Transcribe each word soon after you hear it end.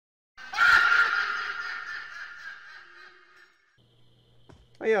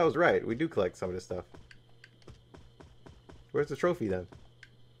Oh yeah, I was right. We do collect some of this stuff. Where's the trophy then?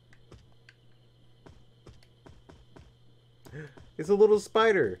 It's a little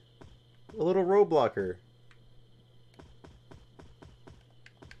spider. A little roadblocker.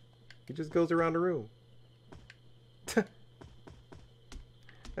 He just goes around the room.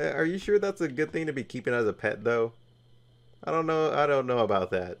 Are you sure that's a good thing to be keeping as a pet though? I don't know. I don't know about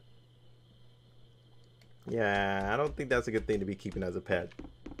that. Yeah, I don't think that's a good thing to be keeping as a pet.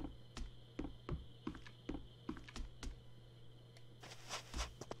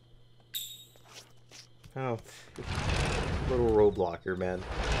 Oh, little roadblocker, man.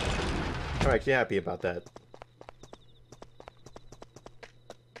 I'm actually happy about that.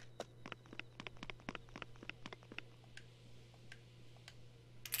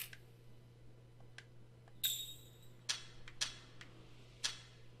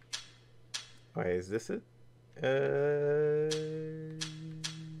 Wait, is this it?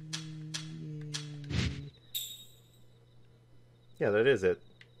 Yeah, that is it.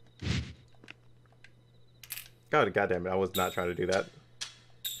 God, goddamn it! I was not trying to do that.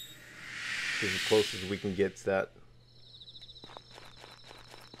 This is as close as we can get to that.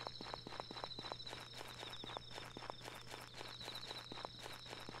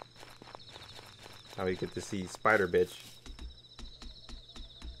 Now we get to see Spider Bitch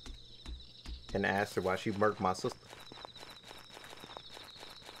and ask her why she murked my sister.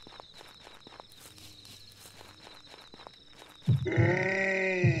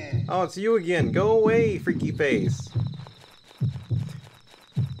 Oh, it's you again. Go away, freaky face.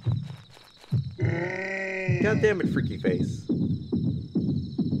 God damn it, freaky face.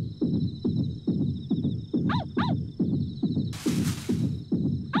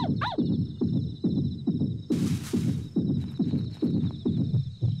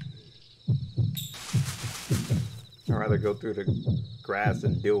 I'd rather go through the grass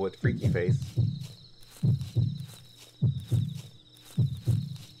and deal with freaky face.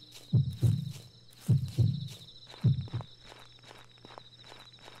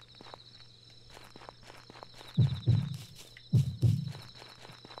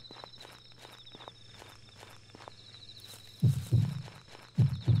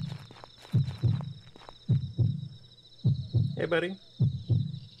 Hey, buddy.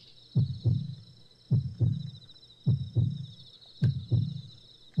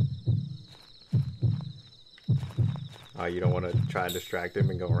 Oh, you don't want to try and distract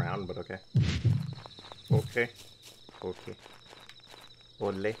him and go around, but okay. Okay. Okay.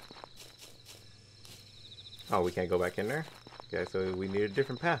 Ole. Oh, we can't go back in there? Okay, so we need a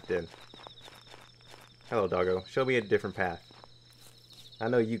different path then. Hello, doggo. Show me a different path. I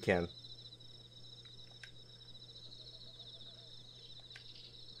know you can.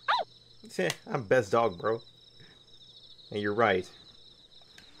 I'm best dog, bro. And you're right.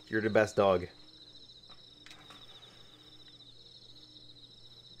 You're the best dog.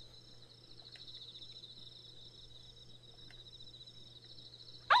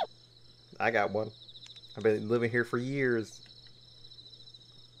 I got one. I've been living here for years.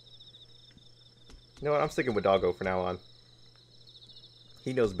 You know what? I'm sticking with doggo for now on.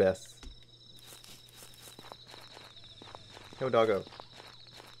 He knows best. Yo, doggo.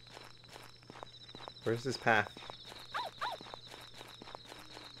 Where's this path?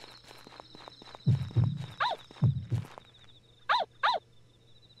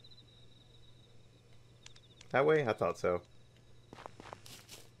 That way? I thought so.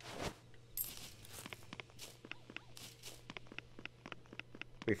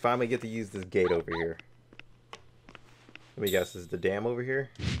 We finally get to use this gate over here. Let me guess, is the dam over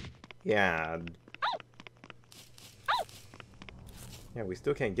here? Yeah. Yeah, we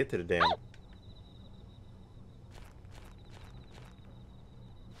still can't get to the dam.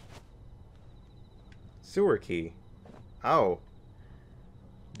 Sewer key. Oh.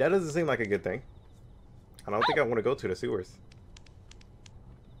 That doesn't seem like a good thing. I don't think I want to go to the sewers.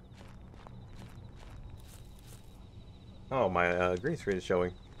 Oh, my green screen is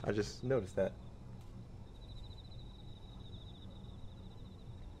showing. I just noticed that.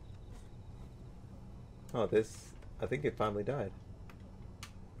 Oh, this... I think it finally died.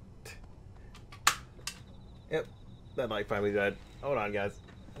 Yep, that light finally died. Hold on, guys.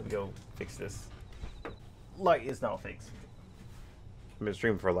 Let me go fix this. Light is now fixed. I've been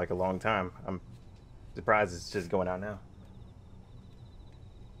streaming for like a long time. I'm surprised it's just going out now.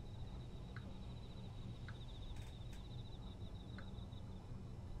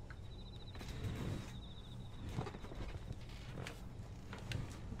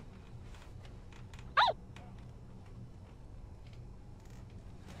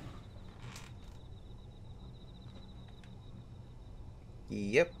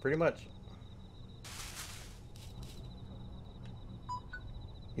 Yep, pretty much.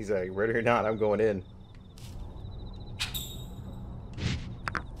 He's like, ready or not, I'm going in.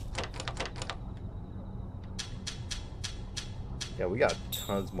 Yeah, we got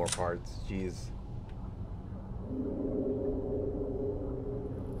tons more parts. Jeez.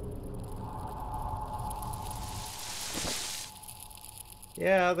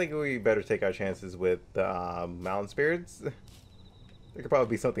 Yeah, I think we better take our chances with mountain spirits. There could probably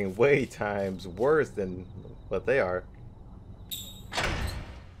be something way times worse than what they are.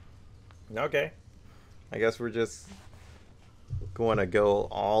 Okay. I guess we're just going to go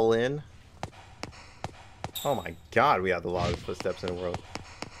all in. Oh my god, we have the loudest footsteps in the world.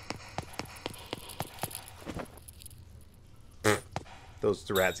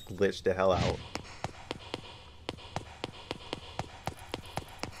 Those rats glitched the hell out.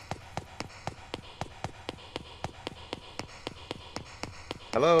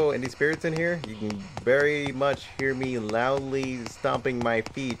 Hello, any spirits in here? You can very much hear me loudly stomping my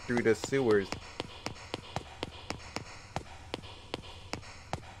feet through the sewers.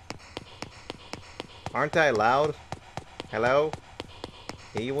 Aren't I loud? Hello?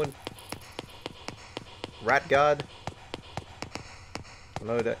 Anyone? Rat God?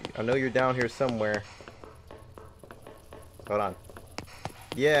 I know you're down here somewhere. Hold on.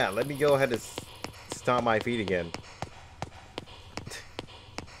 Yeah, let me go ahead and stomp my feet again.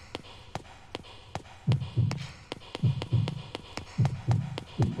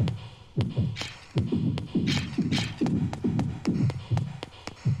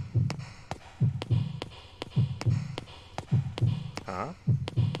 Huh?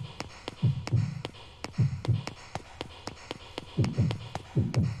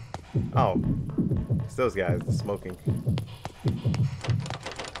 Oh, it's those guys smoking.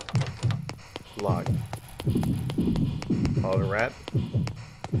 Log. Follow the rat.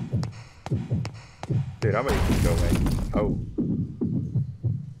 Dude, I'm gonna go away. Oh.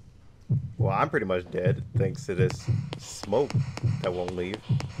 Well, I'm pretty much dead thanks to this smoke that won't leave.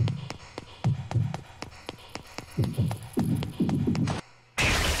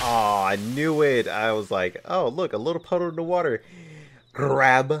 Oh, I knew it. I was like, oh, look, a little puddle in the water.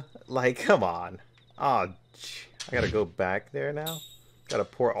 Grab. Like, come on. Oh, I gotta go back there now? Gotta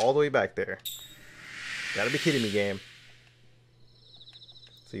pour all the way back there. Gotta be kidding me, game.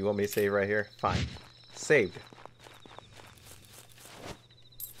 So you want me to save right here? Fine. Saved.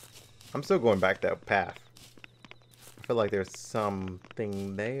 I'm still going back that path. I feel like there's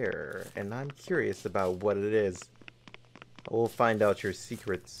something there, and I'm curious about what it is. We'll find out your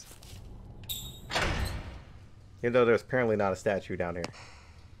secrets. Even though there's apparently not a statue down here.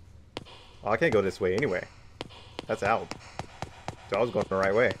 Oh, I can't go this way anyway. That's out. So I was going the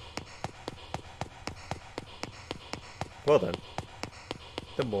right way. Well then.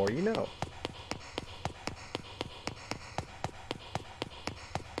 The more you know.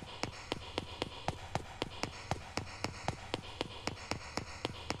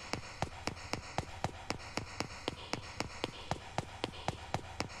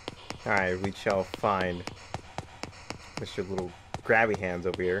 Alright, we shall find Mr. Little Grabby Hands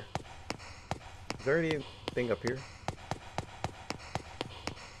over here. Is there anything up here?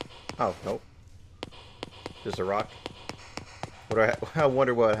 Oh, nope. Just a rock. I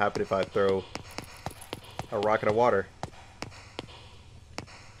wonder what would happen if I throw a rock in the water.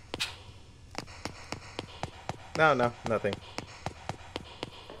 No, nothing.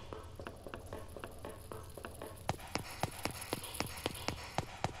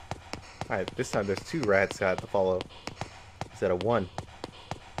 Alright, this time there's 2 rats I have to follow instead of 1.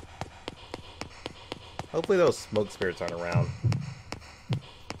 Hopefully those smoke spirits aren't around.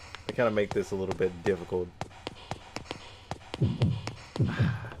 They kind of make this a little bit difficult.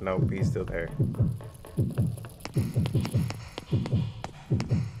 Nope, he's still there.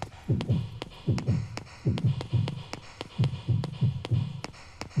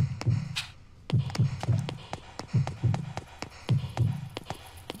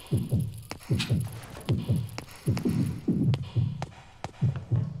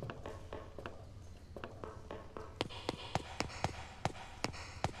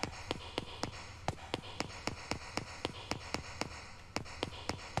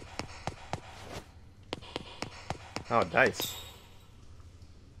 Oh, dice.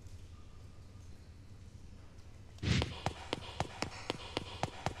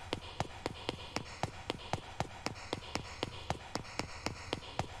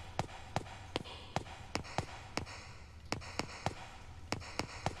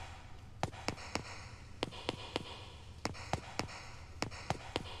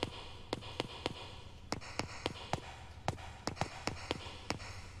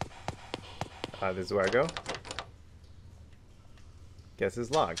 This is where I go. Guess it's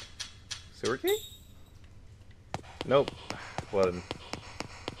locked. Sewer key? Nope. Well, then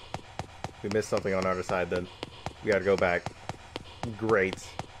we missed something on our other side then. We gotta go back. Great.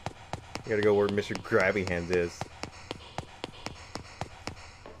 We gotta go where Mr. Grabby Hands is.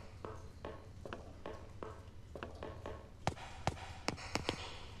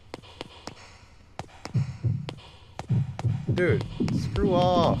 Dude, screw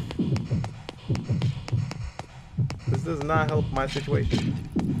off. This does not help my situation.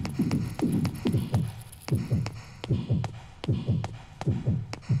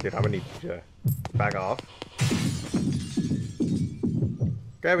 Dude, I'm gonna need you to back off.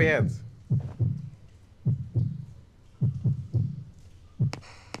 Grabby Hands.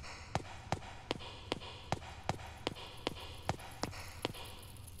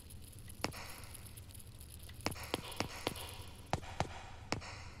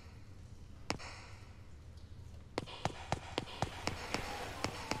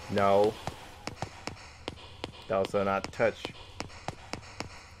 No. Also not touch.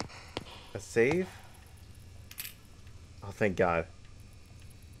 A save? Oh, thank God.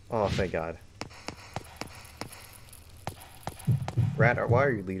 Oh, thank God. Rat, why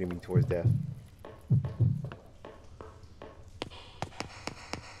are you leading me towards death?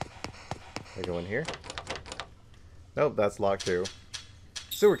 I go in here? Nope, that's locked too.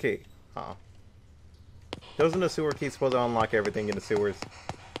 Sewer key. Huh. Doesn't the sewer key supposed to unlock everything in the sewers?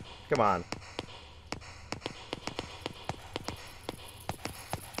 Come on.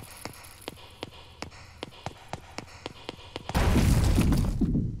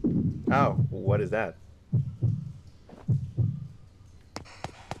 Oh, what is that?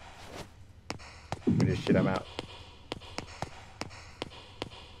 Give me this shit, I'm out.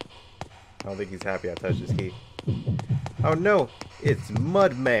 I don't think he's happy I touched his key. Oh no! It's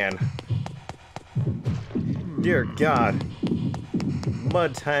Mudman! Dear God!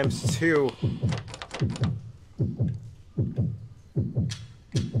 Mud times 2!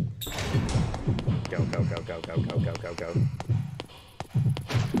 Go, go, go, go, go, go, go, go, go.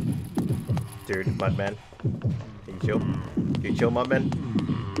 Dude, Mudman. Can you chill? Can you chill, Mudman?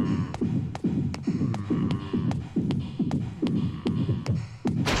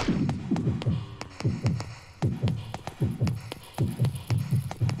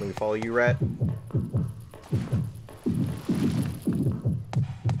 Let me follow you, rat.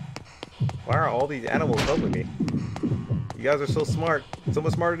 Why are all these animals helping me? You guys are so smart. So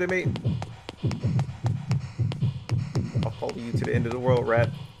much smarter than me. I'll follow you to the end of the world, rat.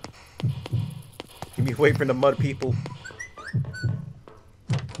 Get me away from the mud people.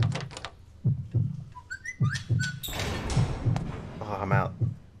 Oh, I'm out.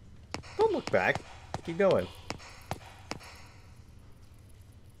 Don't look back. Keep going.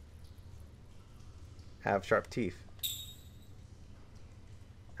 Have sharp teeth.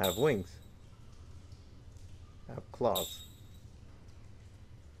 Have wings. Have claws.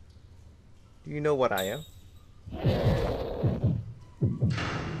 Do you know what I am?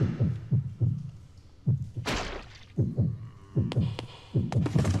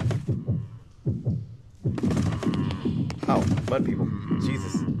 Oh, mud people.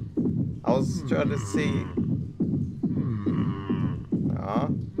 Jesus. I was trying to see. Aw.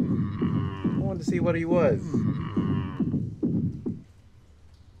 I wanted to see what he was.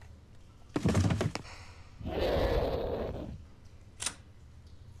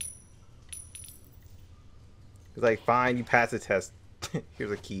 It's like, fine, you passed the test. Here's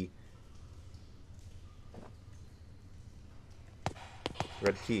a key.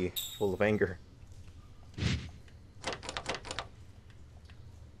 Red key, full of anger.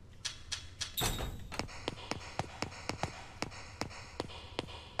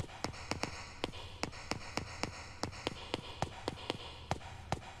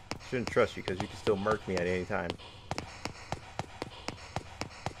 Shouldn't trust you because you can still murk me at any time.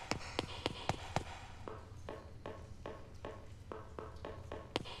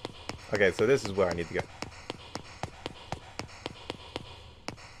 Okay, so this is where I need to go.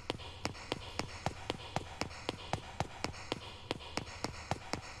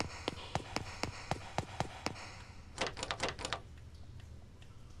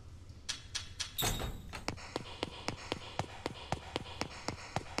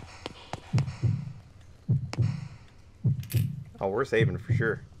 Oh, we're saving for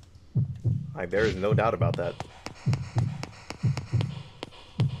sure. Like, there is no doubt about that.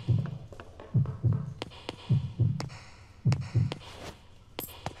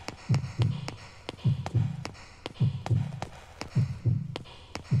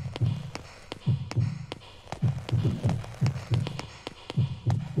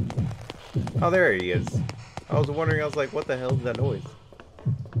 Oh, there he is. I was wondering, I was like, what the hell is that noise?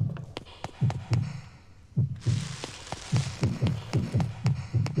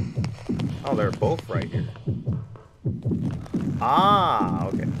 Oh, they're both right here. Ah,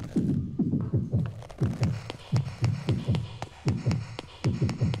 okay.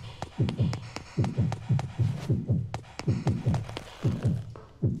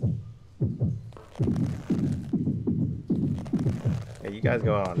 Hey, you guys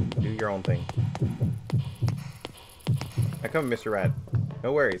go on. Do your own thing. I come, Mr. Rat.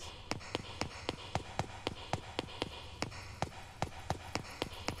 No worries.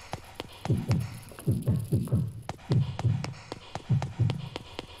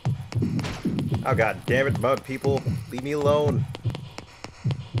 Oh, god damn it, mud people. Leave me alone.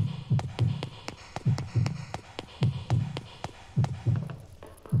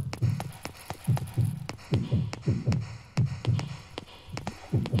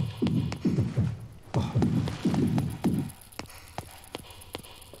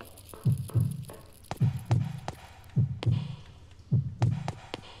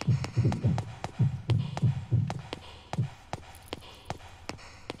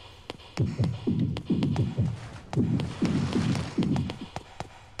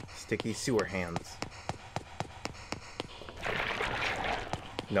 Sticky sewer hands.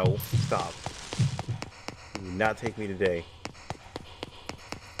 No, stop. Do not take me today.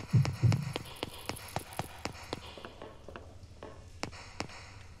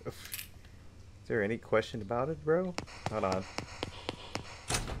 Is there any question about it, bro? Hold on.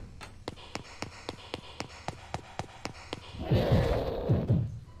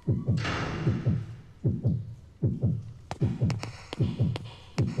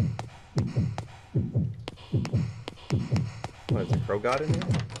 What, is a crow god in here?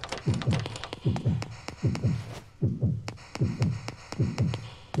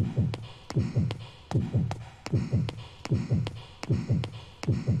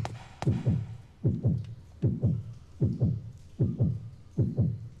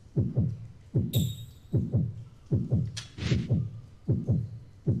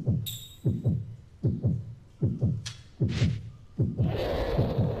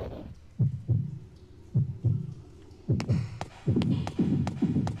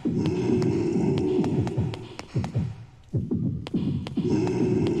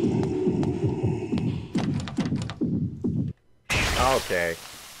 Okay.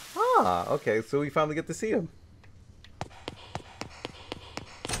 Ah, okay, so we finally get to see him.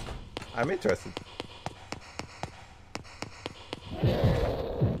 I'm interested.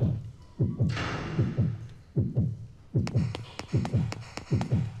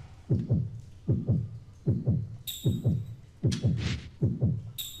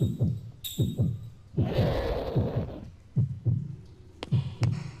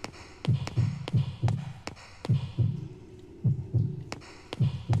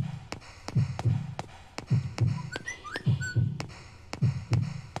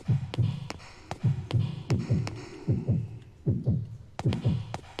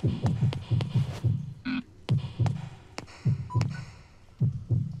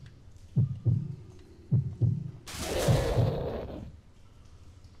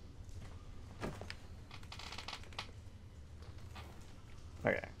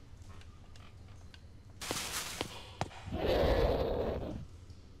 Okay.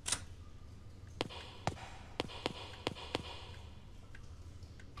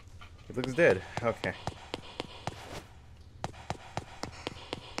 It looks dead. Okay.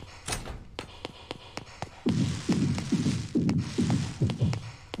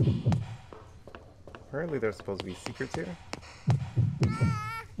 Apparently there's supposed to be secrets here.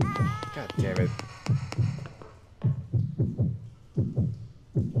 God damn it.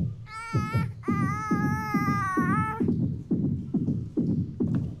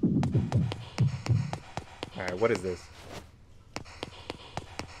 Alright, what is this?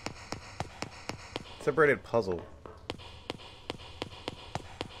 Separated puzzle.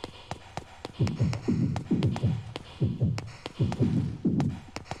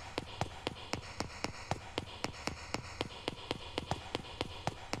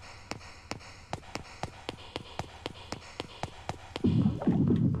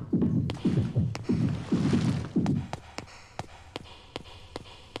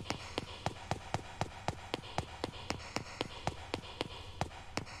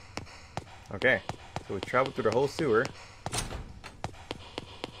 Okay, so we traveled through the whole sewer.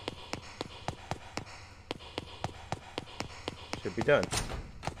 Should be done.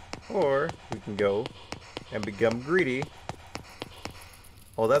 Or we can go and become greedy.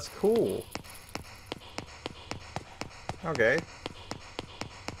 Oh, that's cool. Okay.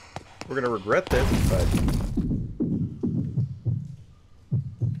 We're gonna regret this, but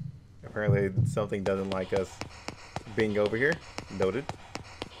apparently something doesn't like us being over here. Noted.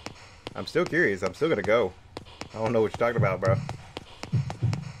 I'm still curious. I'm still gonna go. I don't know what you're talking about, bro.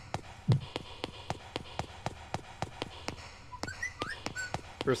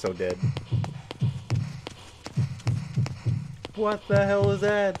 We're so dead. What the hell is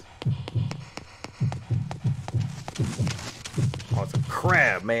that? Oh, it's a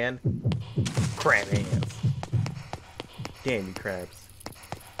crab, man. Crab hands. Damn you, crabs.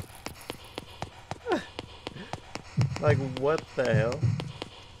 Like, what the hell?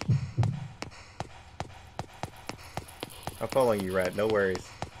 I'm following you, rat. No worries.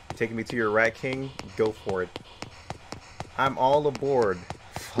 You're taking me to your rat king? Go for it. I'm all aboard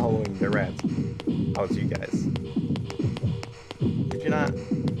following the rats. Oh, it's you guys. Could you not?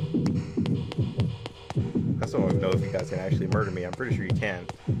 I still don't even know if you guys can actually murder me. I'm pretty sure you can.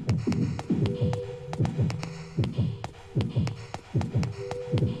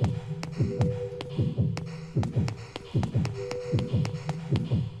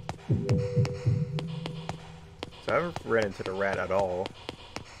 So I haven't ran into the rat at all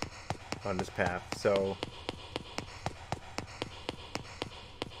on this path, so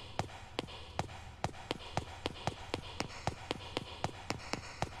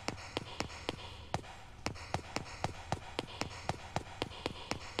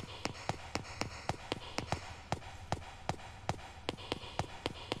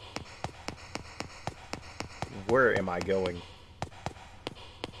where am I going?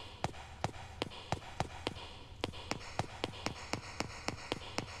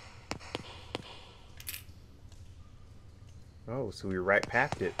 Oh, so we right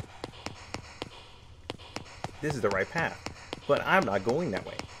pathed it. This is the right path. But I'm not going that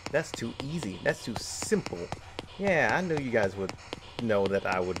way. That's too easy. That's too simple. Yeah, I knew you guys would know that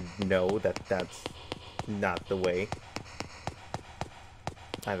I would know that that's not the way.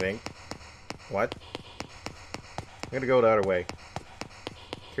 I think. What? I'm gonna go the other way.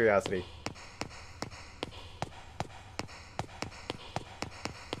 Curiosity.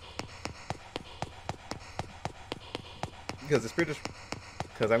 Because the spirit is...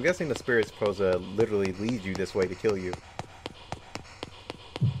 Because I'm guessing the spirit's supposed to literally lead you this way to kill you.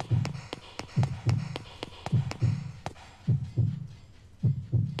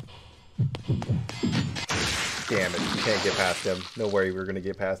 Damn it, you can't get past him. No worry, we're gonna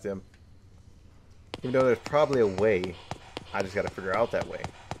get past him. Even though there's probably a way, I just gotta figure out that way.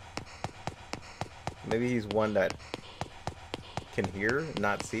 Maybe he's one that can hear,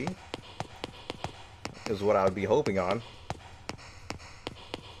 not see, is what I would be hoping on.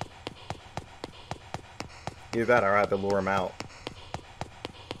 Either that or I have to lure him out.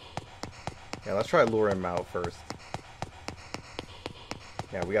 Yeah, let's try to lure him out first.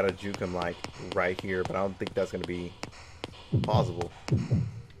 Yeah, we gotta juke him like right here, but I don't think that's gonna be possible.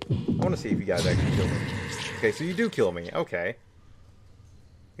 I wanna see if you guys actually kill me. Okay, so you do kill me. Okay.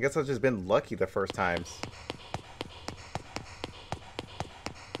 I guess I've just been lucky the first times.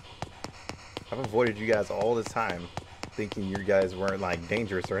 I've avoided you guys all this time, thinking you guys weren't like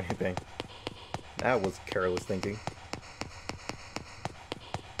dangerous or anything. That was careless thinking.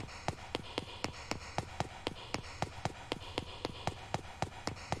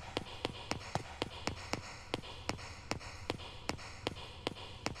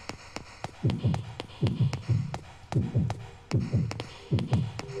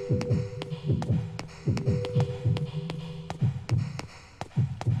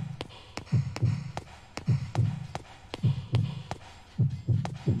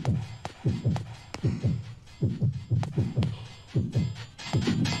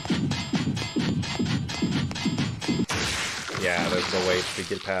 Yeah, there's no way to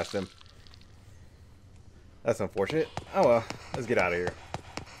get past him. That's unfortunate. Oh well, let's get out of here.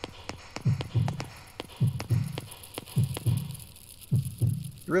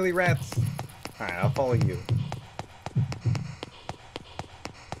 Really, rats? Alright, I'll follow you.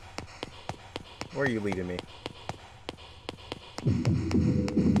 Where are you leading me?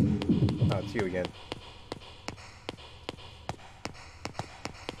 Oh, it's you again.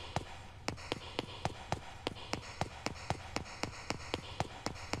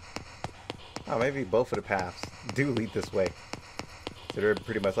 Oh, maybe both of the paths do lead this way. So they're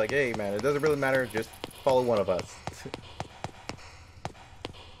pretty much like, hey man, it doesn't really matter, just follow one of us.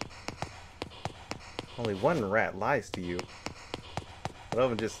 Only one rat lies to you. One of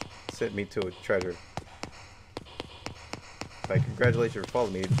them just sent me to a treasure. Like, congratulations for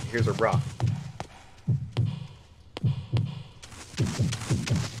following me. Here's a rock.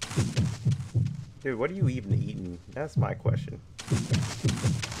 Dude, what are you even eating? That's my question.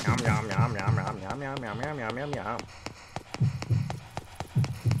 Yum, yum, yum, yum, yum, yum, yum, yum, yum, yum, yum, yum.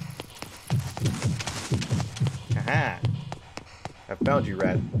 Aha! I found you,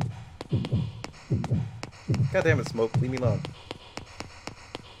 rat. God damn it, Smoke. Leave me alone.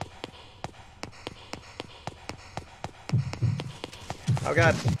 Oh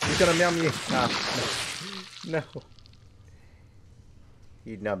god, he's gonna numb me. Ah, no.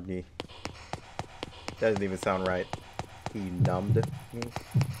 He numbed me. Doesn't even sound right. He numbed me.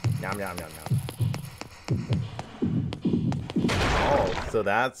 Yum, yum, yum, yum. Oh, so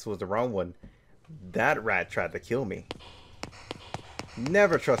that was the wrong one. That rat tried to kill me.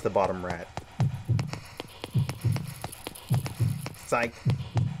 Never trust the bottom rat. Psych.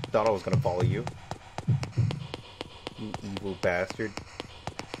 Thought I was gonna follow you. You evil bastard.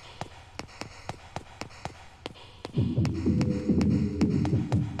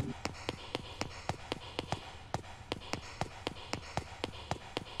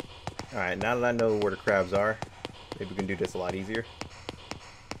 Alright, now that I know where the crabs are, maybe we can do this a lot easier.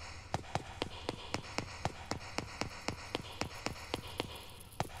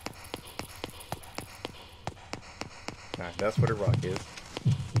 Alright, that's where the rock is.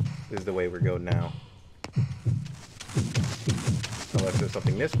 This is the way we're going now. Unless there's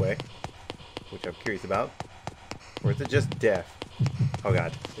something this way, which I'm curious about. Or is it just death? Oh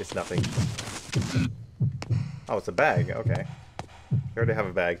god, it's nothing. Oh, it's a bag. Okay. I already have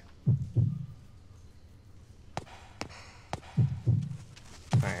a bag.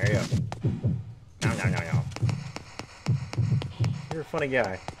 Alright, hurry up. Nom, nom, nom, nom. You're a funny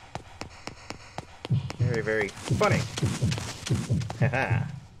guy. Very, very funny. Haha.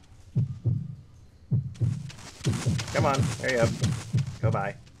 Come on, hurry up. Go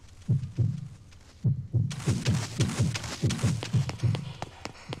by.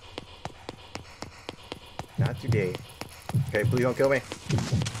 Not today. Okay, please don't kill me.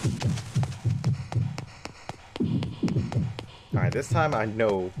 Alright, this time I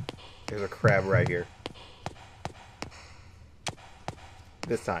know there's a crab right here.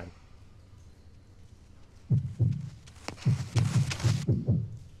 This time.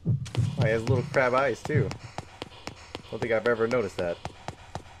 Oh, he has little crab eyes too. Don't think I've ever noticed that.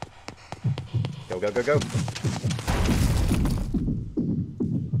 Go, go, go, go.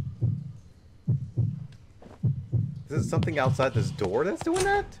 Is it something outside this door that's doing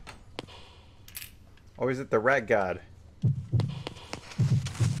that? Or is it the rat god?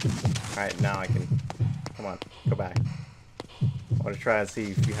 Alright, now I can... Come on, go back. I want to try and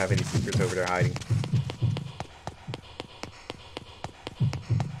see if you have any secrets over there hiding.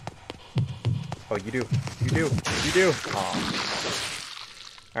 Oh, you do. You do. You do.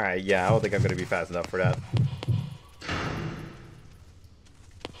 Aw. Alright, yeah, I don't think I'm going to be fast enough for that.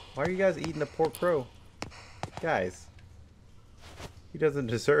 Why are you guys eating the pork crow? Guys. He doesn't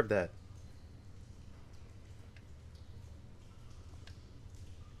deserve that.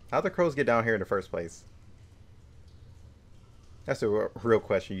 How'd the crows get down here in the first place? That's a real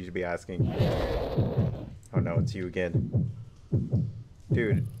question you should be asking. Oh no, it's you again.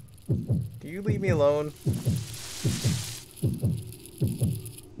 Dude, do you leave me alone?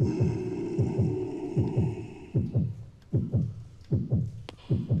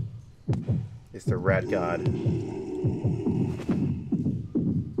 It's the rat god.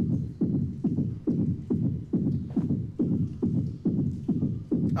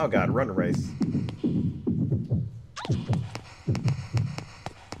 Oh god, run a race.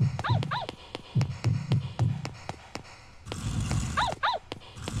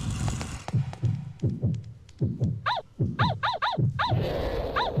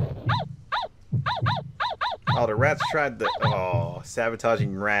 Oh, the rats tried the... Oh,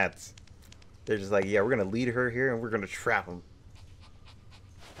 sabotaging rats. They're just like, yeah, we're going to lead her here and we're going to trap them.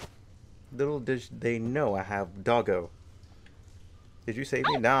 Little did they know I have doggo. Did you save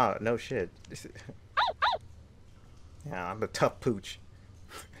me? Nah, no shit. Yeah, I'm a tough pooch.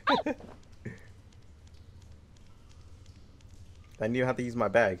 I knew how to use my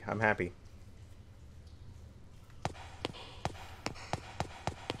bag. I'm happy.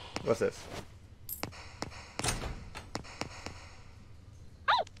 What's this?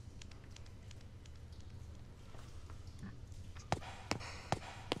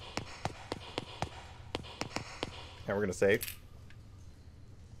 And we're gonna save.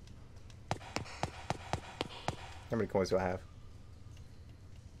 How many coins do I have?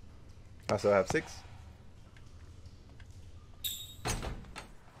 I still have 6.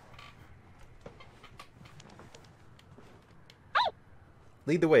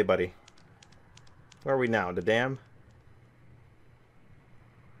 Lead the way, buddy. Where are we now? The dam?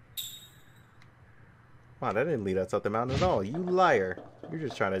 Wow, that didn't lead us up the mountain at all. You liar. You're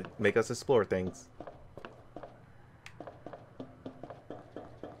just trying to make us explore things.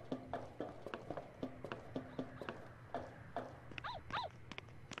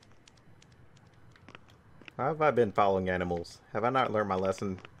 How have I been following animals? Have I not learned my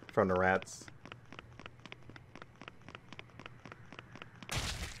lesson from the rats?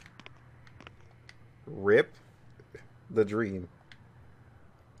 Rip the dream.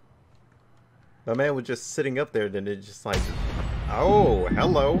 The man was just sitting up there, then it just like, oh,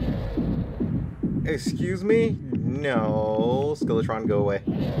 hello. Excuse me? No, Skeletal, go away.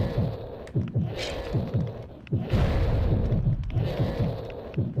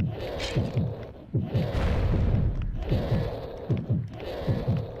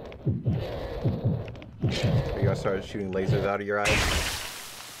 You gonna start shooting lasers out of your eyes?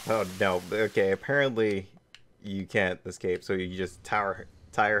 Oh no, okay, apparently you can't escape, so you just tire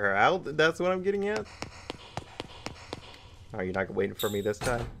her out? That's what I'm getting at? Are you not waiting for me this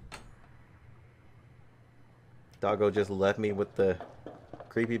time? Doggo just left me with the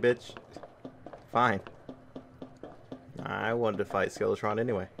creepy bitch? Fine. I wanted to fight Skeletal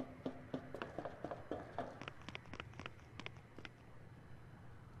anyway.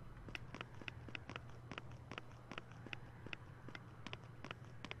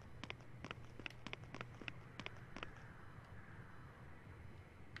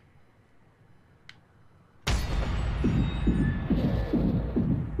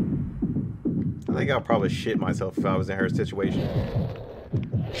 I think I'll probably shit myself if I was in her situation.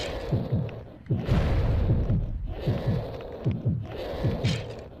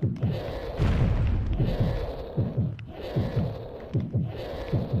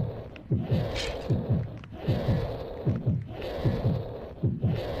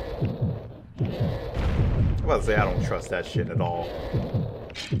 I'm about to say I don't trust that shit at all.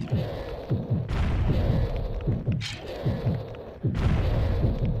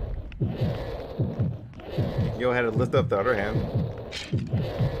 Go ahead and lift up the other hand.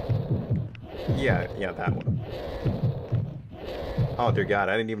 Yeah, that one. Oh dear God,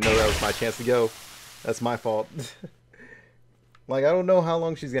 I didn't even know that was my chance to go. That's my fault. Like, I don't know how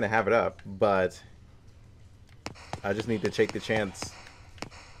long she's gonna have it up, but I just need to take the chance.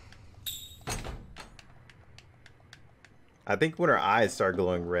 I think when her eyes start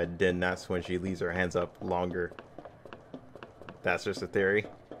glowing red, then that's when she leaves her hands up longer. That's just a theory.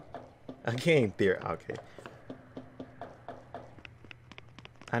 A game theory. Okay.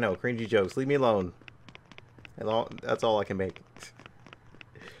 I know, cringy jokes. Leave me alone. That's all I can make.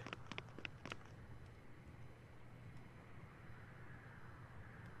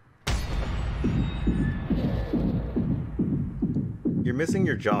 You're missing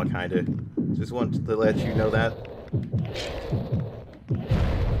your jaw, kinda. Just wanted to let you know that.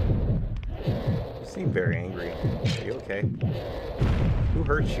 You seem very angry. Are you okay? Who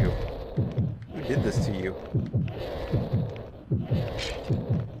hurt you? Who did this to you?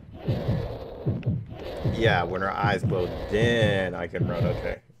 Yeah, when her eyes glow, then I can run.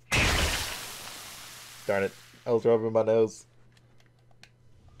 Okay. Darn it. I was rubbing my nose.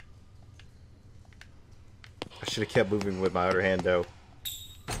 I should have kept moving with my other hand, though.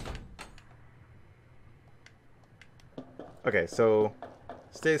 Okay, so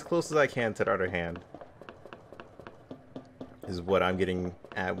stay as close as I can to the other hand. Is what I'm getting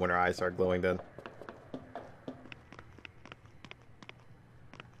at when her eyes start glowing then.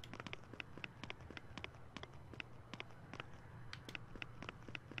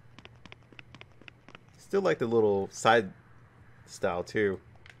 Still like the little side style too.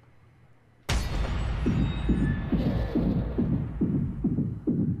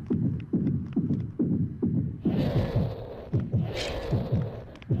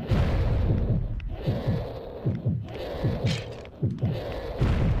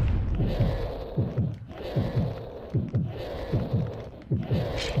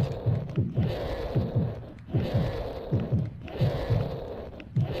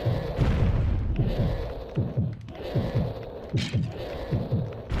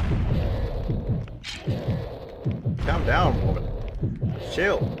 Calm down, woman.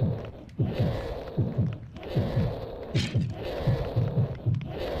 Chill.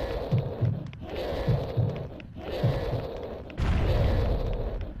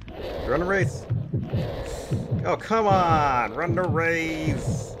 Run a race. Oh, come on. Run the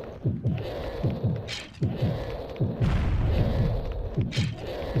race.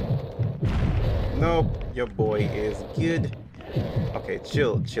 Nope. Your boy is good. Okay,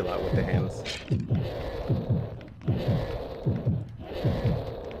 chill out with the hands.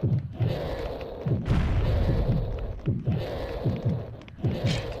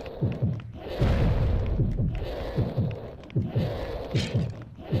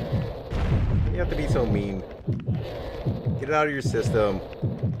 to be so mean. Get it out of your system.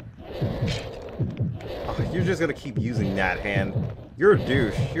 Oh, you're just gonna keep using that hand. You're a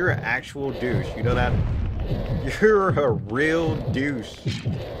douche. You're an actual douche. You know that? You're a real douche.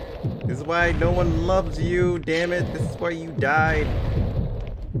 This is why no one loves you, damn it. This is why you died.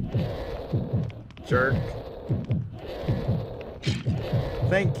 Jerk.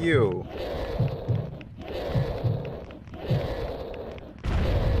 Thank you.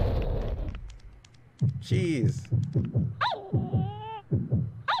 Jeez.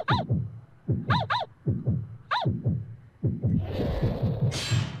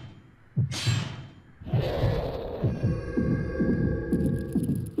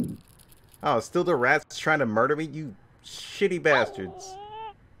 Oh, still the rats trying to murder me? You shitty bastards.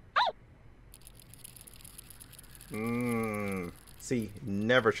 See,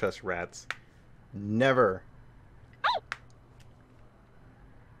 never trust rats. Never.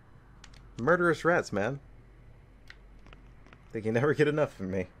 Murderous rats, man. They can never get enough of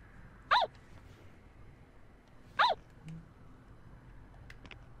me.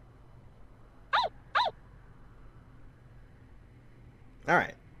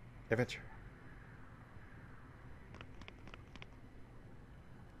 Alright. Adventure.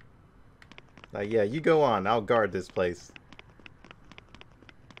 Yeah, you go on. I'll guard this place.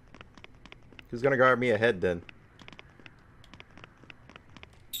 Who's gonna guard me ahead then?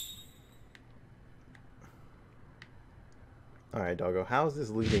 Alright, doggo. How is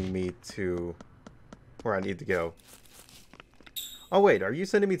this leading me to where I need to go? Oh, wait. Are you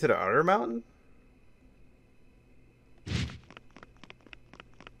sending me to the other mountain?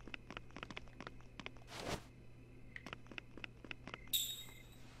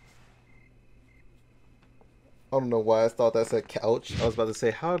 I don't know why I thought that said couch. I was about to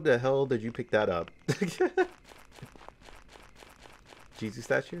say, how the hell did you pick that up? Jesus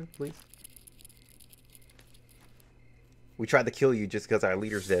statue, please. We tried to kill you just because our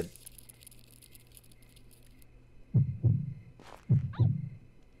leader's dead.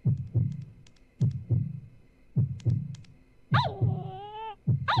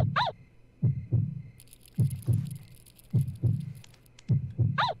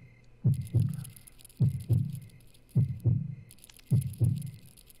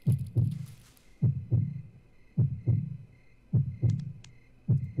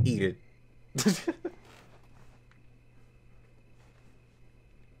 Eat it.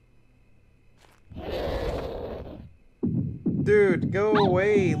 Dude, go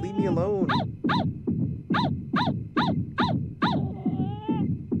away. Leave me alone.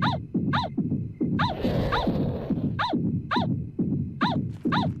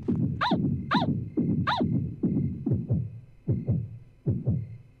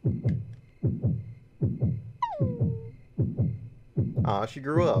 Aw, she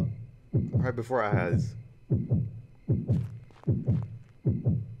grew up. Right before our eyes.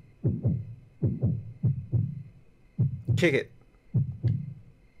 Kick it.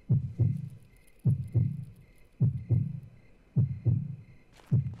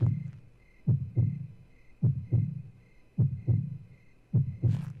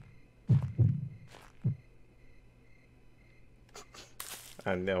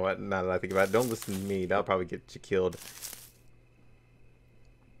 I know what. Now that I think about it, don't listen to me. That'll probably get you killed.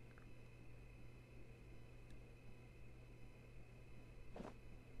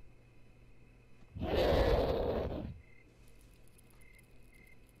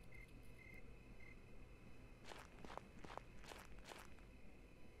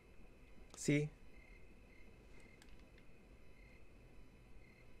 See?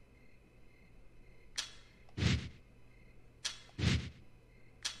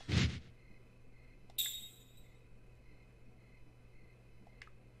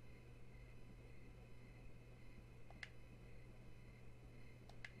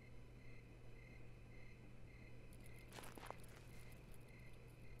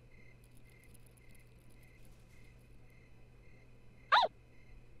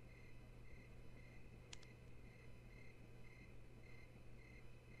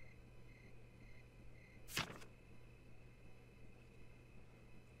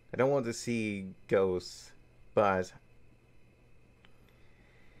 I don't want to see ghosts, but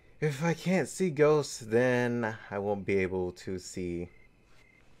if I can't see ghosts, then I won't be able to see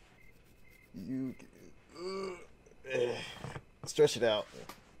you. Stretch it out.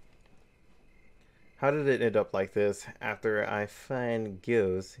 How did it end up like this? After I find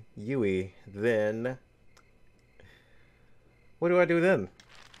ghosts, Yui, then what do I do then?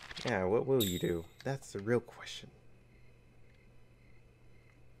 Yeah, what will you do? That's the real question.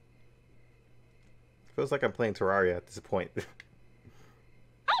 Feels like I'm playing Terraria at this point.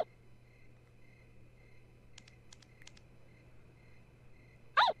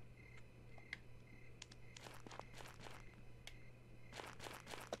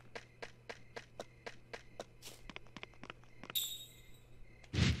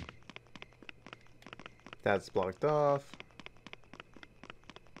 That's blocked off.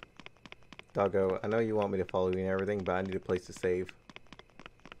 Doggo, I know you want me to follow you and everything, but I need a place to save.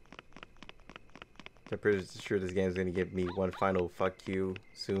 I'm pretty sure this game's gonna give me one final fuck you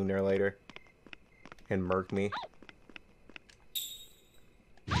sooner or later. And murk me.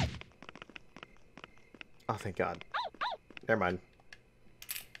 Oh, thank God. Never mind.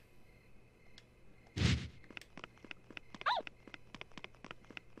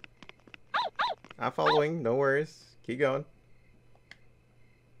 I'm following, no worries. Keep going.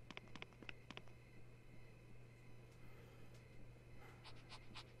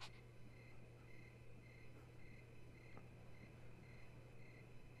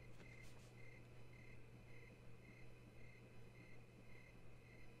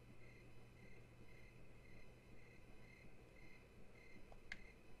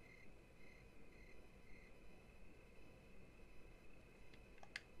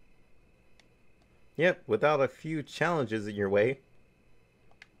 Yep, without a few challenges in your way.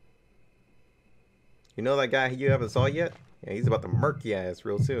 You know that guy you haven't saw yet? Yeah, he's about to murk your ass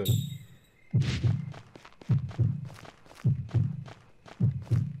real soon.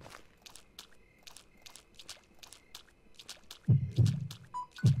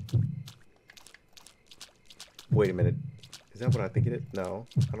 Wait a minute. Is that what I think it is? No.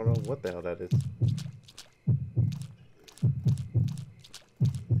 I don't know what the hell that is.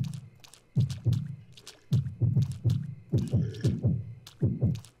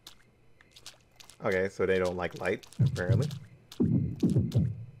 Okay, so they don't like light, apparently.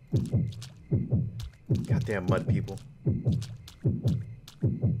 Goddamn mud people.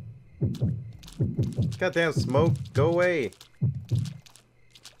 Goddamn smoke, go away.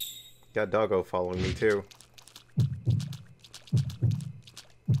 Got Doggo following me too.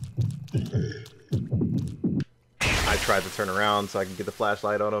 I tried to turn around so I could get the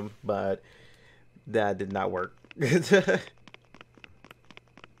flashlight on him, but that did not work.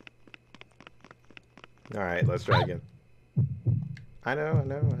 Alright, let's try again. I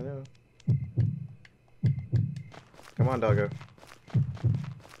know. Come on, Doggo.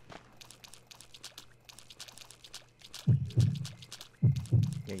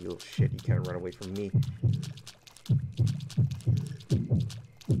 Yeah, you little shit, you can't run away from me.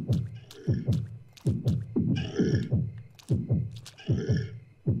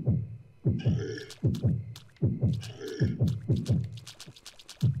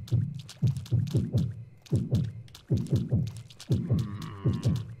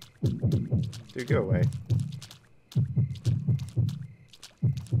 Dude, go away.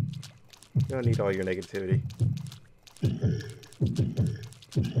 You don't need all your negativity.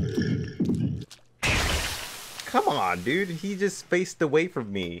 Come on, dude. He just faced away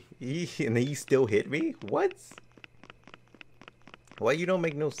from me. And he still hit me? What? Why you don't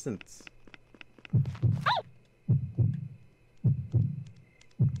make no sense?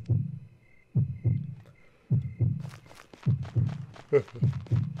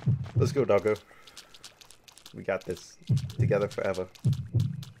 Let's go, Doggo. We got this together forever.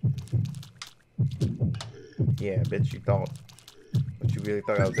 Yeah, bitch, you thought. But you really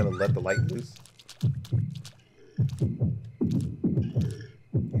thought I was gonna let the light loose?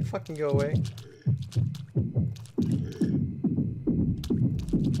 You fucking go away.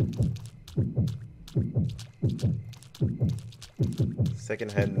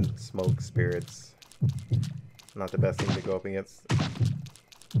 Secondhand smoke spirits. Not the best thing to go up against.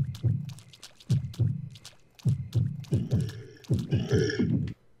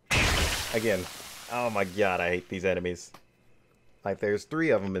 Again. Oh my God, I hate these enemies. Like, there's 3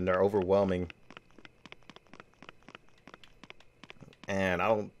 of them and they're overwhelming. And I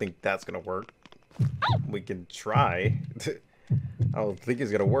don't think that's gonna work. We can try. I don't think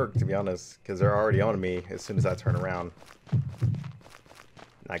it's gonna work, to be honest, because they're already on me as soon as I turn around.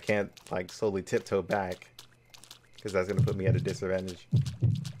 I can't, like, slowly tiptoe back, because that's gonna put me at a disadvantage.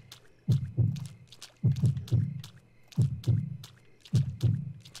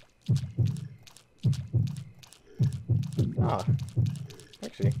 Ah,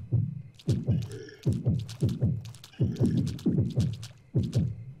 actually.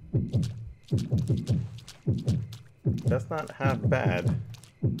 That's not half bad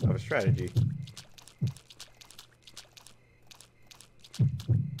of a strategy.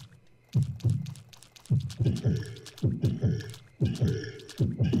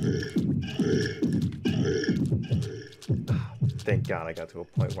 Thank God I got to a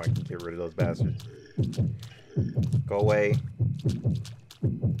point where I can get rid of those bastards. Go away.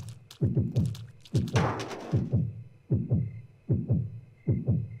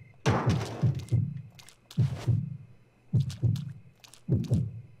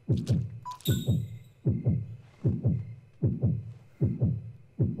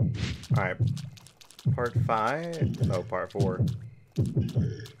 part 5? No, part 4. What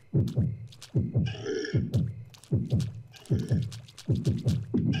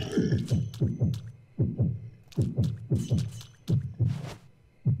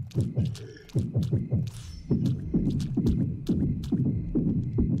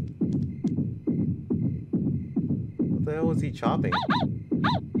the hell was he chopping?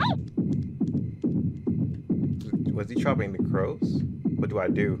 Was he chopping the crows? What do I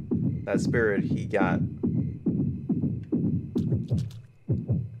do? That spirit he got.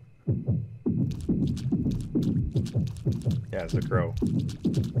 Yeah, it's a crow.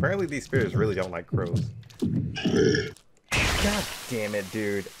 Apparently these spirits really don't like crows. God damn it,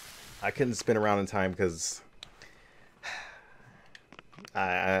 dude. I couldn't spin around in time because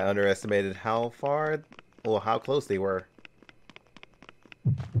I underestimated how far, well, how close they were.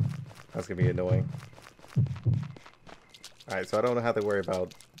 That's gonna be annoying. Alright, so I don't have to worry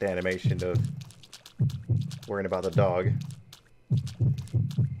about the animation of worrying about the dog.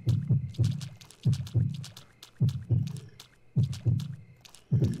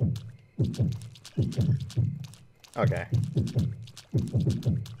 Okay.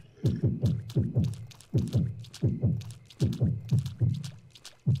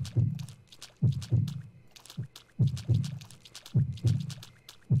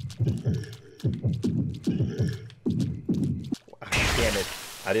 Damn it.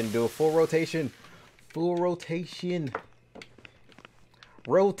 I didn't do a full rotation. Full rotation.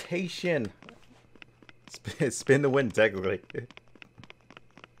 Rotation. Spin the wind, technically.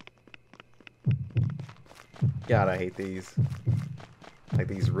 God, I hate these. Like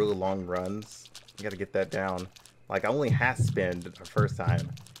these really long runs. You gotta get that down. Like I only half spinned the first time.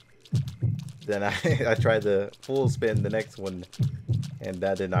 Then I tried the full spin the next one, and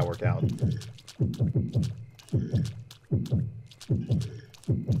that did not work out.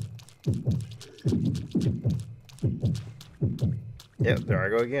 Yep, there I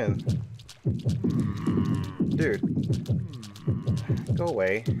go again. Dude. Go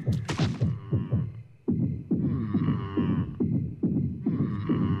away.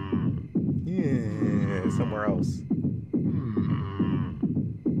 Yeah, somewhere else.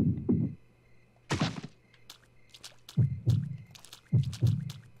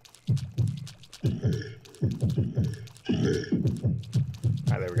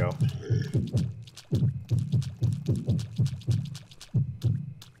 Alright, there we go.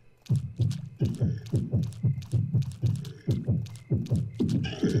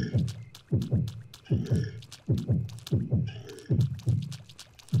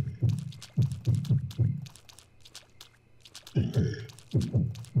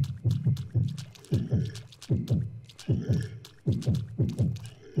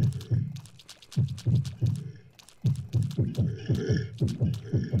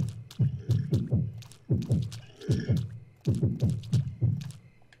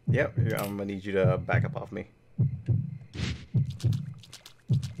 Yep, I'm gonna need you to back up off me.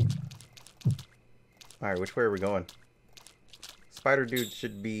 Alright, which way are we going? Spider dude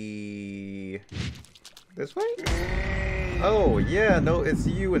should be this way? Oh, yeah, no, it's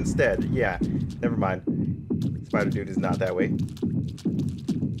you instead. Yeah, never mind. Spider dude is not that way.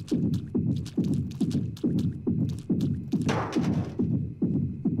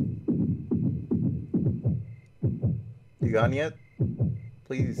 You gone yet?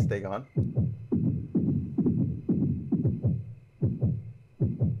 Please stay gone.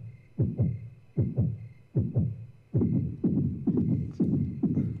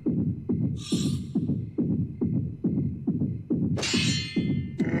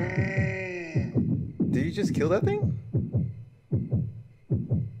 Did you just kill that thing?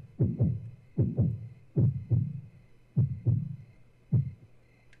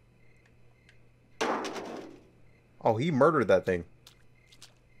 Oh, he murdered that thing.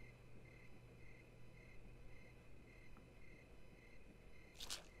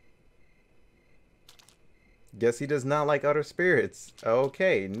 Guess he does not like other spirits.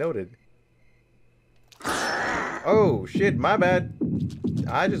 Okay, noted. Oh, shit, my bad.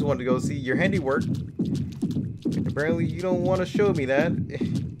 I just wanted to go see your handiwork. Apparently you don't want to show me that.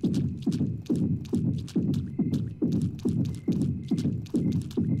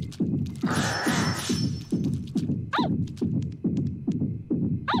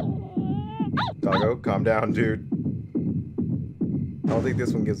 Doggo, calm down, dude. I don't think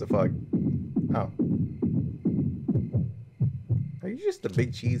this one gives a fuck. Oh. Are you just the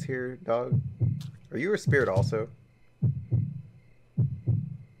big cheese here, dog? Are you a spirit also?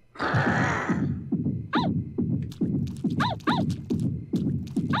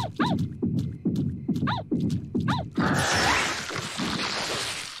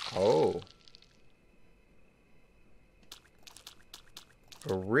 Oh.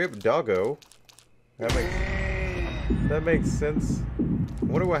 A rib doggo? That makes sense. I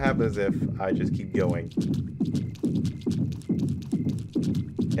wonder what happens if I just keep going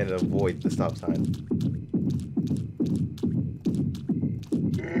and avoid the stop sign.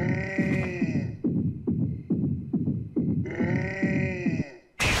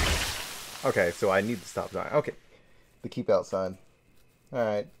 Okay, so I need the stop sign. Okay. The keep out sign.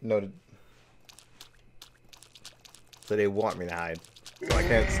 Alright, noted. So they want me to hide. So I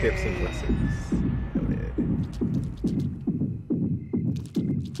can't skip single lessons. Noted.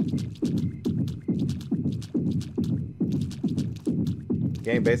 The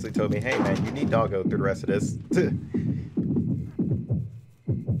game basically told me, hey man, you need doggo through the rest of this.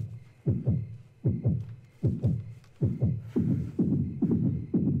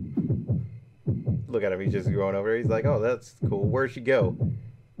 Look at him, he's just going over there. He's like, oh, that's cool. Where'd she go?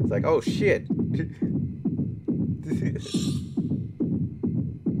 It's like, oh shit.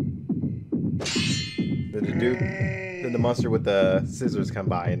 Then the monster with the scissors come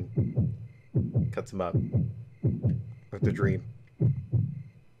by and cuts him up with the dream.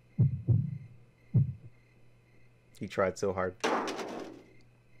 He tried so hard.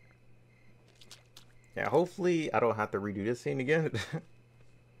 Yeah, hopefully I don't have to redo this scene again.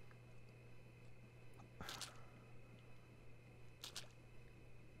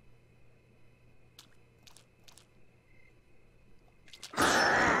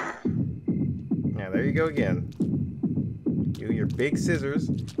 Yeah, there you go again. You and your big scissors,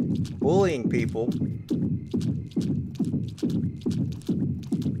 bullying people.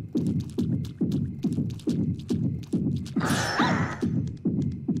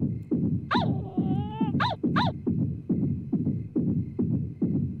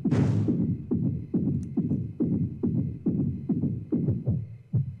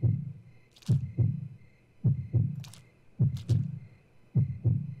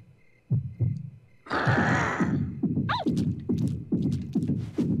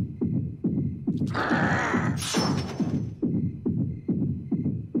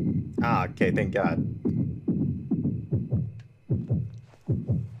 Ah, okay, thank God.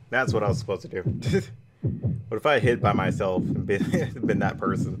 That's what I was supposed to do. What if I hid by myself and been that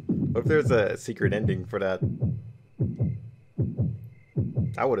person? What if there's a secret ending for that?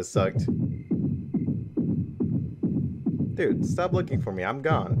 That would have sucked. Dude, stop looking for me. I'm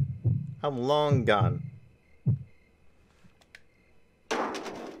gone. I'm long gone.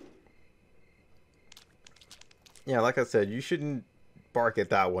 Yeah, like I said, you shouldn't bark at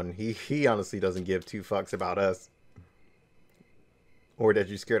that one. He honestly doesn't give two fucks about us. Or that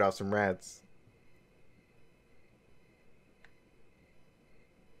you scared off some rats.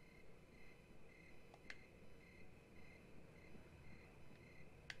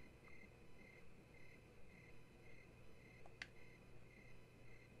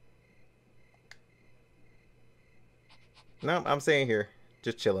 No, I'm staying here.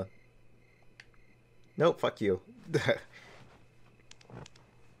 Just chilling. Nope, fuck you.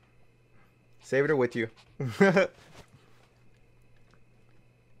 Save it with you.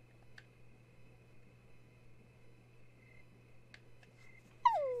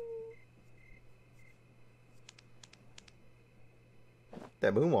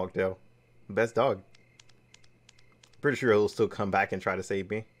 That moonwalk, though. Best dog. Pretty sure he'll still come back and try to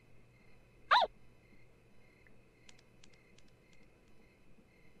save me.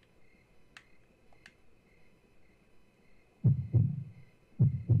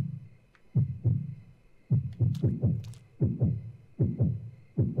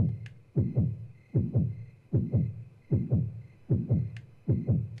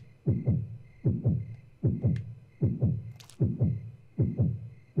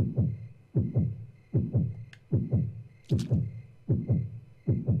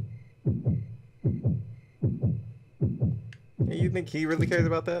 You think he really cares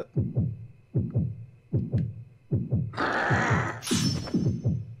about that? I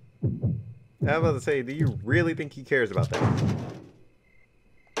was about to say, do you really think he cares about that?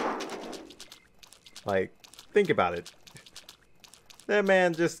 Like, think about it. That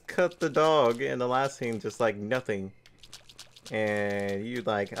man just cut the dog in the last scene just like nothing. And you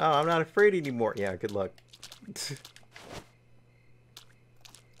like, oh, I'm not afraid anymore. Yeah, good luck.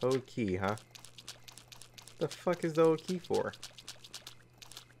 Old key, huh? The fuck is the old key for?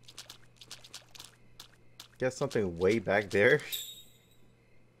 Guess something way back there.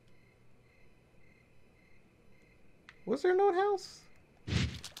 Was there no house?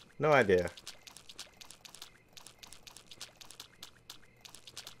 No idea.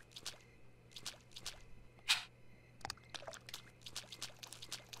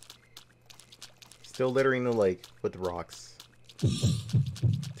 Still littering the lake with rocks.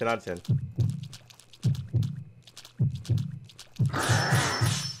 10 out of 10.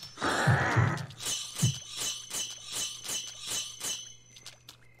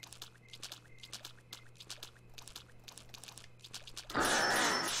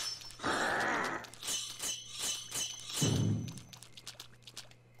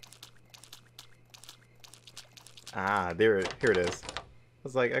 Ah, here it is. I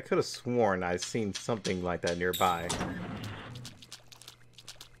was like, I could have sworn I'd seen something like that nearby.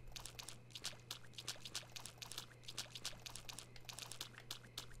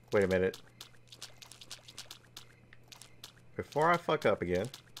 Wait a minute. Before I fuck up again.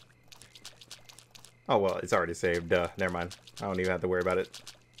 Oh, well, it's already saved. Duh, never mind. I don't even have to worry about it.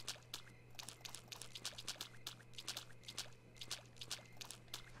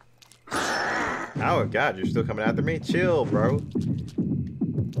 Oh, God, you're still coming after me? Chill, bro.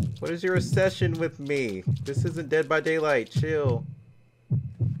 What is your obsession with me? This isn't Dead by Daylight. Chill.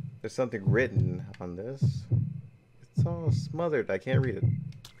 There's something written on this. It's all smothered. I can't read it.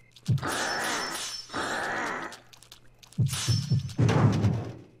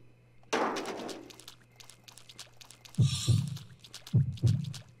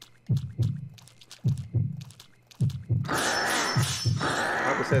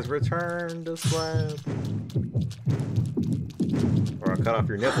 Papa says, return to slab. Or I'll cut off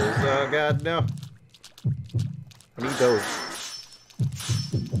your nipples. Oh, God, no. I need those.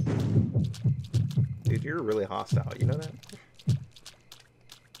 Dude, you're really hostile. You know that?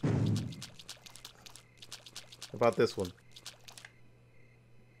 How about this one?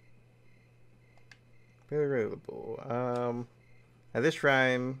 Very relatable. At this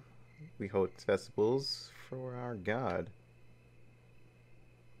shrine, we hold festivals for our god.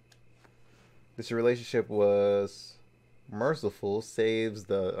 This relationship was merciful, saves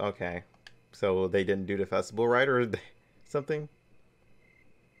the... Okay. So they didn't do the festival right, or something?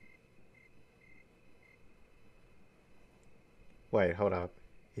 Wait, hold up.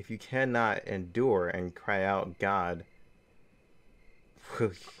 If you cannot endure and cry out, God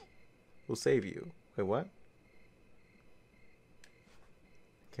will save you. Wait, what?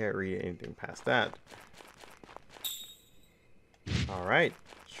 Can't read anything past that. Alright.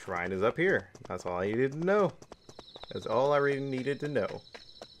 Shrine is up here. That's all I needed to know. That's all I really needed to know.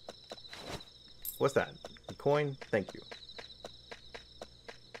 What's that? A coin? Thank you.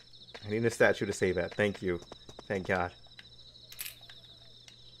 I need a statue to save at. Thank you. Thank God.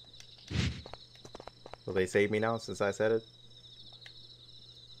 Will they save me now since I said it?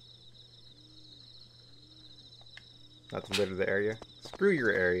 Not to litter the area. Screw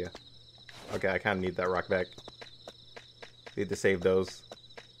your area. Okay, I kind of need that rock back. Need to save those.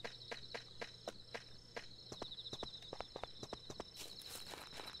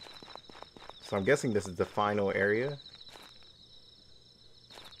 So I'm guessing this is the final area.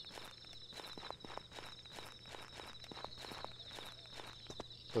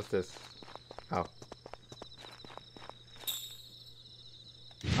 What's this? Oh.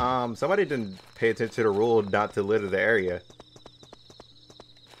 Somebody didn't pay attention to the rule not to litter the area.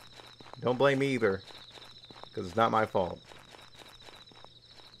 Don't blame me either, because it's not my fault.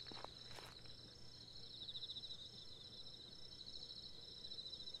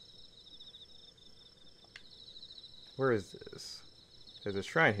 Where is this? There's a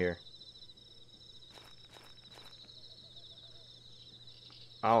shrine here.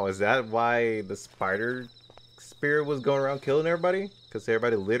 Oh, is that why the spider spirit was going around killing everybody? Because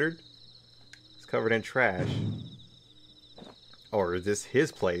everybody littered? It's covered in trash. Or is this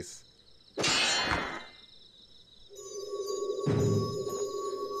his place?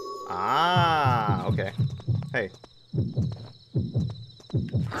 Ah, okay. Hey.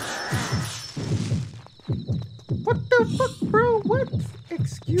 What the fuck, bro? What?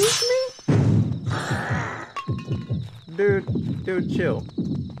 Excuse me? Dude, chill.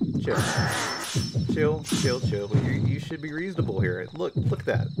 Chill. You should be reasonable here. Look at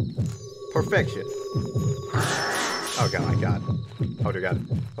that. Perfection. Oh god, my god. Oh dear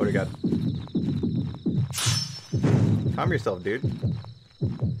god. Calm yourself, dude.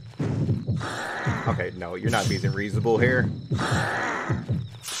 Okay, no, you're not being reasonable here.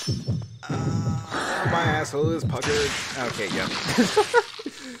 My asshole is puckered. Okay, yeah.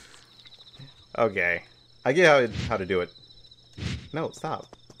 Okay. I get how to do it. No, stop.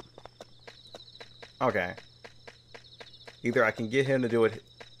 Okay. Either I can get him to do it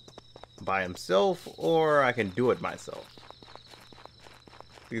by himself, or I can do it myself.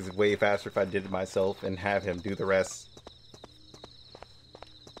 This is way faster if I did it myself and have him do the rest.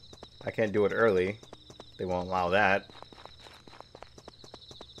 I can't do it early. They won't allow that.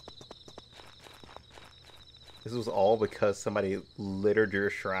 This was all because somebody littered your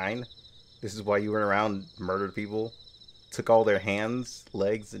shrine? This is why you went around, murdered people, took all their hands,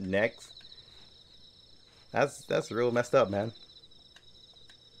 legs, and necks? That's real messed up, man.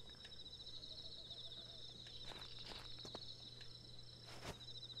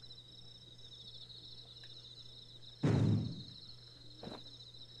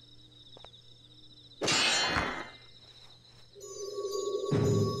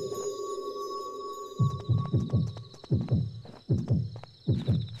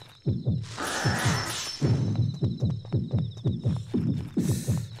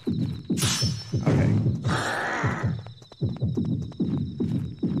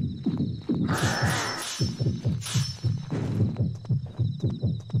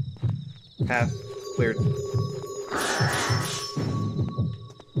 Path cleared.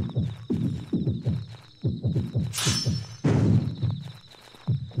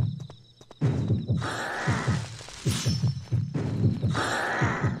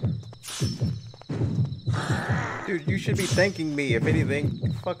 Dude, you should be thanking me, if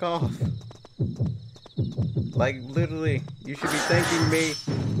anything. Fuck off. Like, literally, you should be thanking me.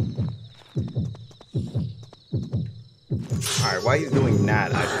 Alright, while he's doing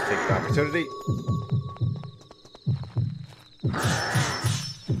that, I should take the opportunity.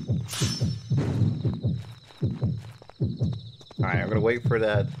 Alright, I'm gonna wait for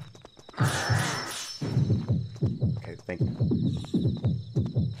that. Okay, thank you.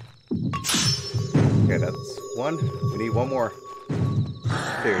 Okay, that's one. We need one more.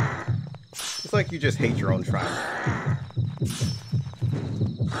 Dude, it's like you just hate your own shrine.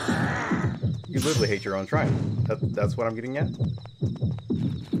 You literally hate your own shrine. That's what I'm getting at.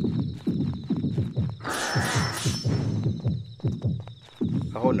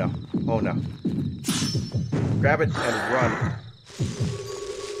 Oh no. Oh no. Grab it and run.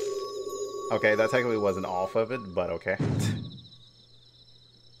 Okay, that technically wasn't off of it, but okay.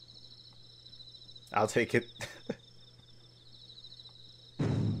 I'll take it.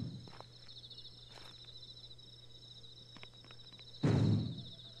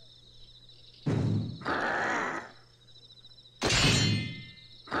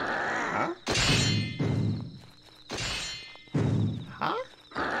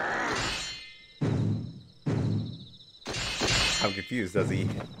 I'm confused.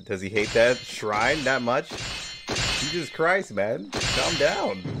 Does he hate that shrine that much? Jesus Christ, man. Calm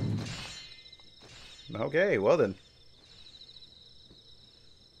down. Okay, well then.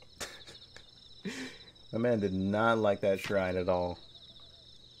 The man did not like that shrine at all.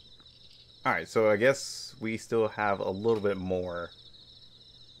 Alright, so I guess we still have a little bit more.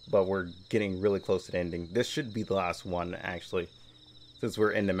 But we're getting really close to the ending. This should be the last one, actually. Since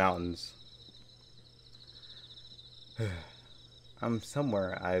we're in the mountains. I'm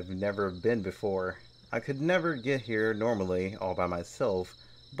somewhere I've never been before. I could never get here normally all by myself,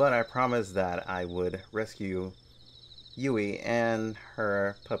 but I promised that I would rescue Yui and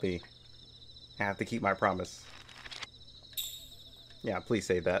her puppy. I have to keep my promise. Yeah, please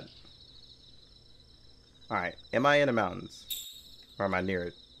say that. Alright, am I in the mountains? Or am I near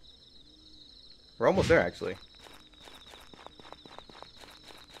it? We're almost there, actually.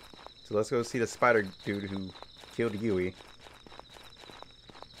 So let's go see the spider dude who killed Yui.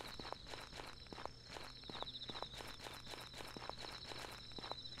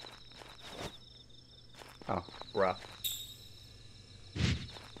 Oh, rough.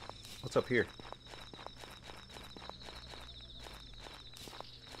 What's up here?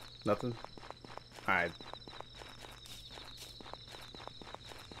 Nothing? Alright.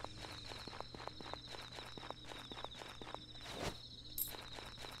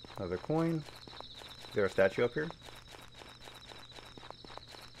 Another coin. Is there a statue up here?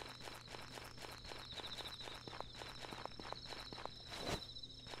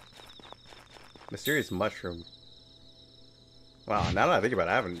 Mysterious mushroom. Wow, now that I think about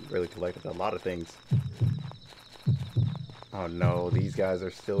it, I haven't really collected a lot of things. Oh no, these guys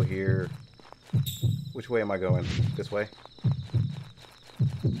are still here. Which way am I going? This way?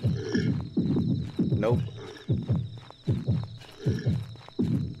 Nope.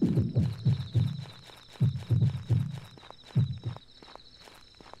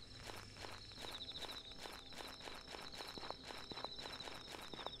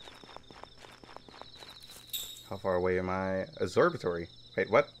 How far away am I? Observatory. Wait,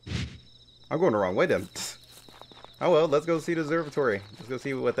 what? I'm going the wrong way then. Oh well, let's go see the observatory. Let's go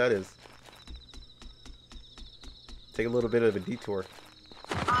see what that is. Take a little bit of a detour.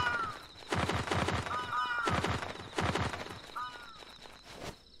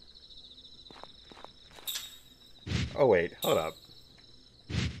 Oh wait, hold up.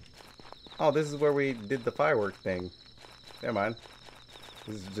 Oh, this is where we did the fireworks thing. Never mind.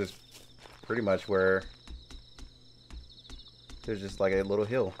 This is just pretty much where there's just like a little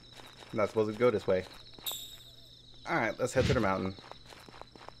hill. I'm not supposed to go this way. Alright, let's head to the mountain.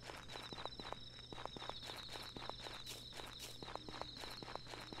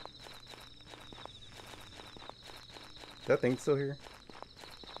 Is that thing still here?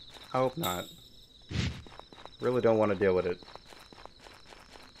 I hope not. Really don't want to deal with it.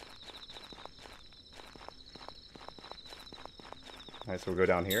 Alright, so we'll go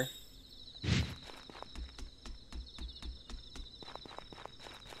down here.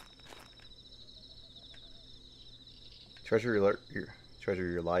 Treasure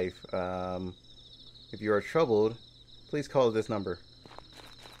your life. If you are troubled, please call this number.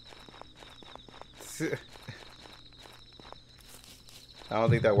 I don't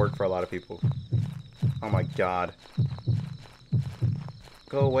think that worked for a lot of people. Oh my god.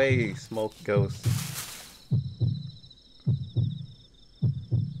 Go away, smoke ghost.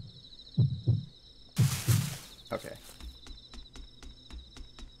 Okay.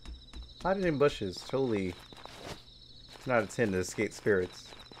 Hiding in bushes, totally. It's not a 10 to escape spirits,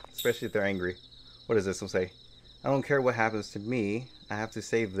 especially if they're angry. What does this one say? I don't care what happens to me, I have to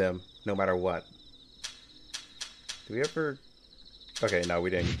save them, no matter what. Do we ever... Okay, no,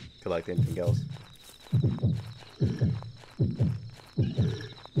 we didn't collect anything else.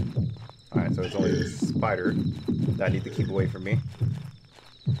 Alright, so it's only this spider that I need to keep away from me.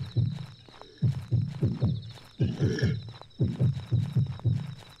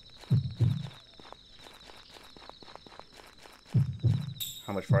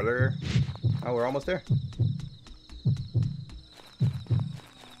 How much farther? Oh, we're almost there.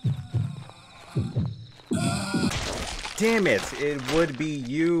 Damn it! It would be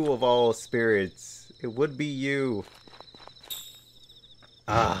you of all spirits. It would be you.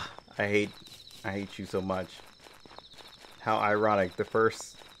 Ah, I hate you so much. How ironic. The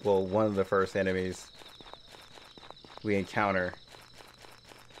first, well, one of the first enemies we encounter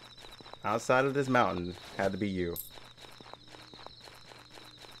outside of this mountain had to be you.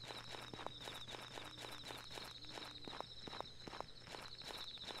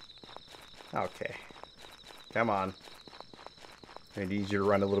 Okay. Come on. I need you to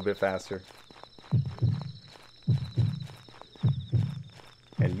run a little bit faster.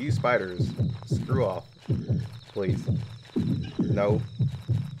 And you spiders, screw off. Please. No.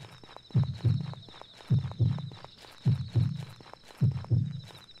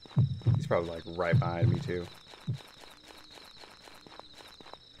 He's probably like right behind me too.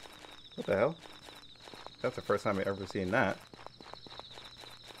 What the hell? That's the first time I've ever seen that.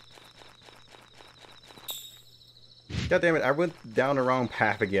 God damn it, I went down the wrong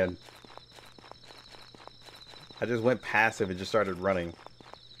path again. I just went passive and just started running.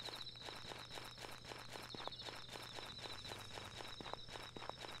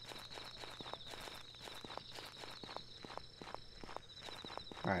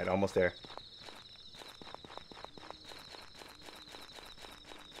 Alright, almost there.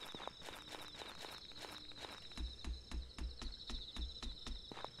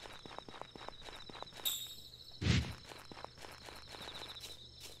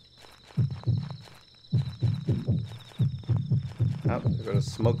 Oh, there go to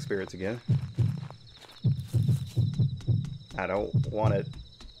smoke spirits again. I don't want it.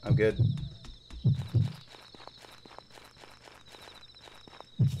 I'm good.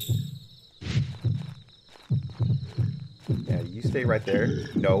 Yeah, you stay right there.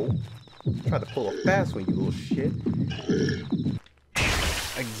 No. Try to pull a fast one, you little shit.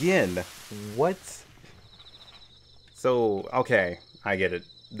 Again. What? So, okay. I get it.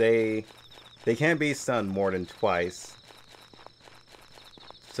 They can't be stunned more than twice.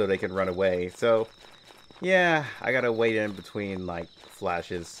 So they can run away. So, yeah, I gotta wait in between, like,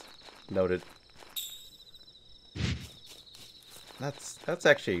 flashes. Noted. That's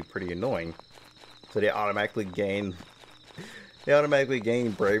actually pretty annoying. So they automatically gain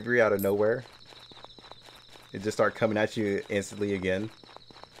bravery out of nowhere. They just start coming at you instantly again.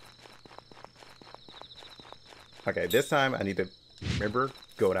 Okay, this time I need to remember,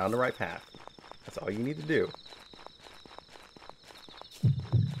 go down the right path. That's all you need to do.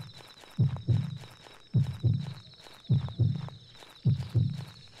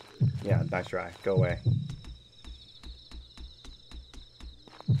 Yeah, nice try. Go away.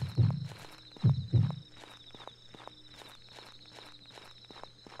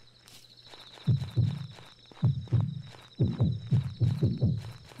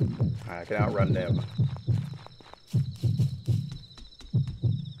 I can outrun them.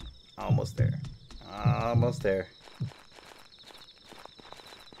 Almost there. Almost there.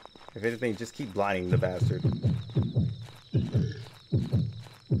 If anything, just keep blinding the bastard.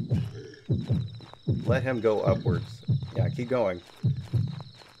 Let him go upwards. Yeah, keep going.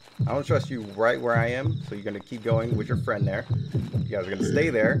 I don't trust you right where I am, so you're gonna keep going with your friend there. You guys are gonna stay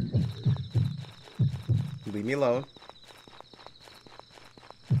there. Leave me alone.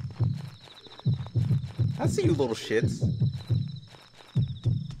 I see you little shits.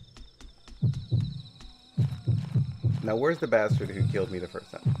 Now where's the bastard who killed me the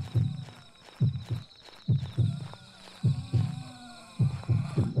first time?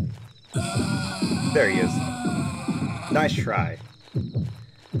 There he is. Nice try.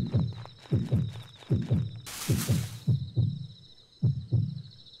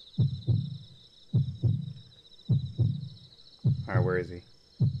 Alright, where is he?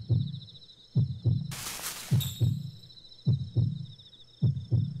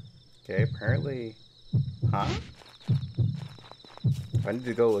 Okay, apparently... Huh? I need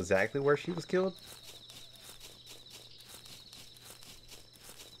to go exactly where she was killed?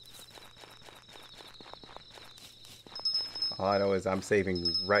 All I know is I'm saving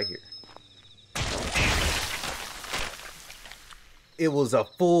right here. It was a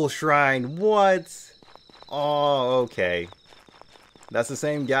full shrine. What? Oh, okay. That's the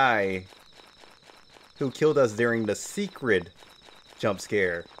same guy who killed us during the secret jump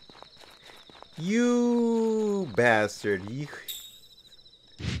scare. You bastard. You...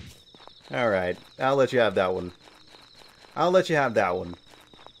 Alright, I'll let you have that one. I'll let you have that one.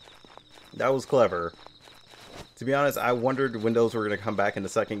 That was clever. To be honest, I wondered when those were going to come back in the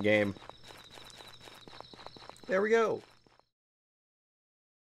second game. There we go.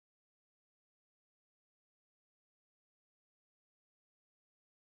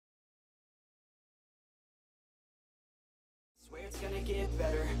 Swear it's gonna get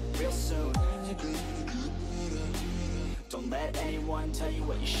better real soon. Don't let anyone tell you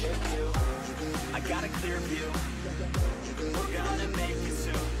what you should do. I got a clear view. We're gonna make it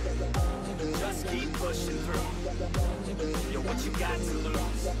soon. Just keep pushing through. You're what you got to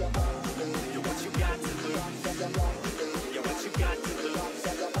lose. You're what you got to lose. You're what you got to lose.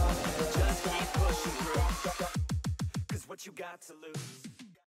 Just keep pushing through. 'Cause what you got to lose.